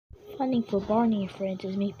Funding for Barney and Friends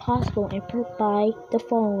is made possible in part by the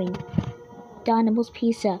following: Domino's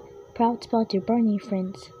Pizza, proud sponsor Barney and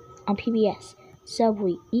Friends on PBS,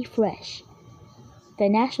 Subway, Eat Fresh, the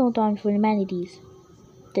National Dawn for Humanities,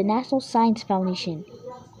 the National Science Foundation,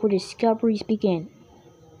 where discoveries begin,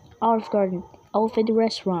 Olive Garden, Elephant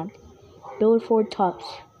Restaurant, Build Ford Tops,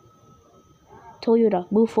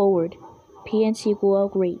 Toyota, Move Forward, PNC will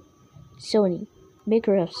upgrade, Sony,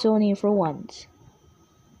 maker of Sony for Ones,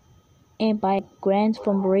 and by grants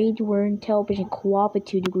from Radio and Television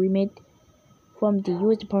Cooperative Agreement from the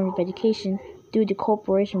U.S. Department of Education through the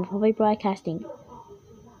Corporation for Public Broadcasting,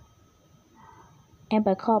 and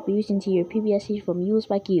by contributions to your PBS station from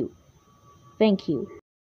users like you. Thank you.